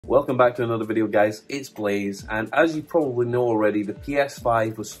Welcome back to another video, guys. It's Blaze, and as you probably know already, the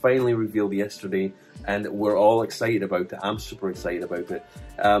PS5 was finally revealed yesterday, and we're all excited about it. I'm super excited about it.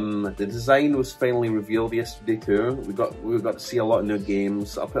 The design was finally revealed yesterday too. We got to see a lot of new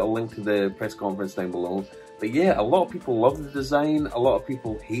games. I'll put a link to the press conference down below. But yeah, a lot of people love the design, a lot of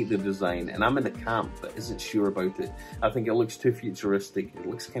people hate the design, and I'm in the camp that isn't sure about it. I think it looks too futuristic. It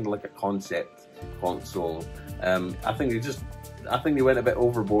looks kind of like a concept console. I think they went a bit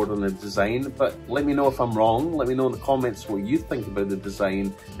overboard on the design, but let me know if I'm wrong. Let me know in the comments what you think about the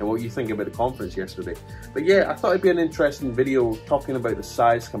design and what you think about the conference yesterday. But yeah, I thought it'd be an interesting video talking about the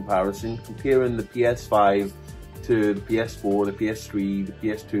size comparison, comparing the PS5 to the PS4, the PS3, the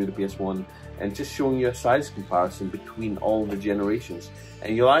PS2, the PS1, and just showing you a size comparison between all the generations.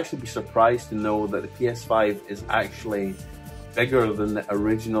 And you'll actually be surprised to know that the PS5 is actually bigger than the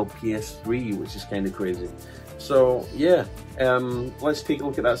original PS3, which is kind of crazy. So yeah, let's take a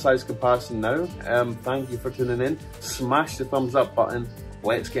look at that size comparison now. Thank you for tuning in. Smash the thumbs up button.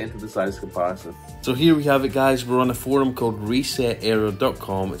 Let's get into the size comparison. So here we have it, guys. We're on a forum called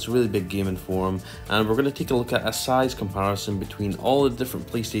reseterror.com. It's a really big gaming forum, and we're going to take a look at a size comparison between all the different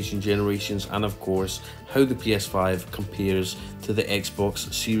PlayStation generations, and of course how the PS5 compares to the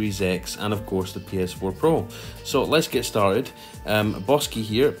Xbox Series X and of course the PS4 Pro. So let's get started. Bosky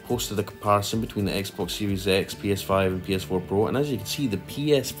here posted a comparison between the Xbox Series X, PS5 and PS4 Pro, and as you can see, the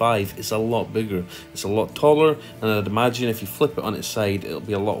PS5 is a lot bigger. It's a lot taller, and I'd imagine if you flip it on its side it'll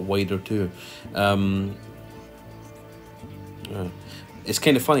be a lot wider too. It's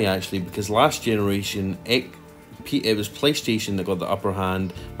kind of funny actually, because last generation it was PlayStation that got the upper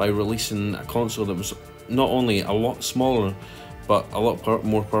hand by releasing a console that was not only a lot smaller but a lot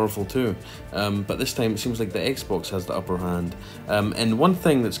more powerful too. But this time it seems like the Xbox has the upper hand. And one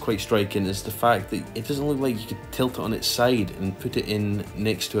thing that's quite striking is the fact that it doesn't look like you could tilt it on its side and put it in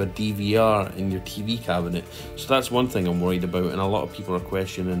next to a DVR in your TV cabinet. So that's one thing I'm worried about, and a lot of people are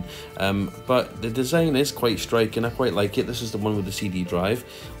questioning. But the design is quite striking. I quite like it. This is the one with the CD drive.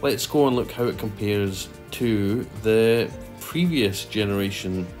 Let's go and look how it compares to the previous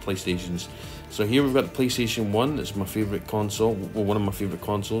generation PlayStations. So here we've got the PlayStation 1, that's my favourite console, well, one of my favourite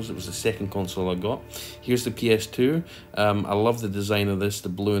consoles. It was the second console I got. Here's the PS2. I love the design of this, the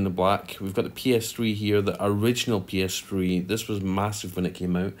blue and the black. We've got the PS3 here, the original PS3. This was massive when it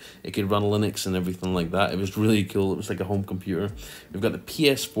came out. It could run Linux and everything like that. It was really cool. It was like a home computer. We've got the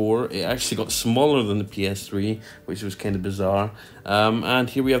PS4. It actually got smaller than the PS3, which was kind of bizarre. And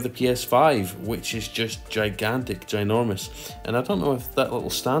here we have the PS5, which is just gigantic, ginormous. And I don't know if that little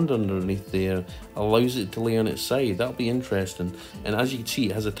stand underneath there allows it to lay on its side. That'll be interesting. And as you can see,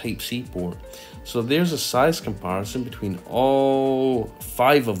 it has a Type-C port. So there's a size comparison between all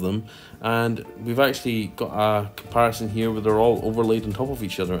 5 of them, and we've actually got a comparison here where they're all overlaid on top of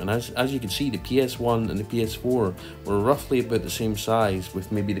each other. And as you can see, the PS1 and the PS4 were roughly about the same size,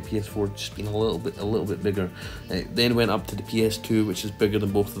 with maybe the PS4 just being a little bit bigger. It then went up to the PS2, which is bigger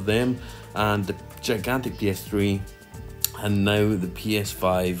than both of them, and the gigantic PS3, and now the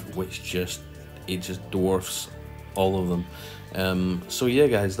PS5, which just dwarfs all of them. So yeah,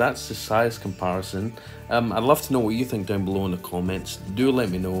 guys, that's the size comparison. I'd love to know what you think down below in the comments. Do let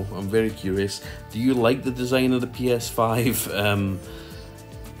me know. I'm very curious. Do you like the design of the PS5,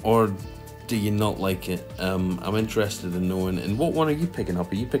 or do you not like it? I'm interested in knowing. And what one are you picking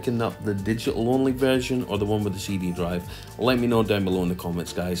up? Are you picking up the digital only version or the one with the CD drive? Let me know down below in the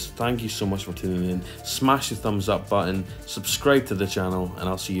comments, guys. Thank you so much for tuning in. Smash the thumbs up button, subscribe to the channel, and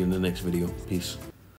I'll see you in the next video. Peace.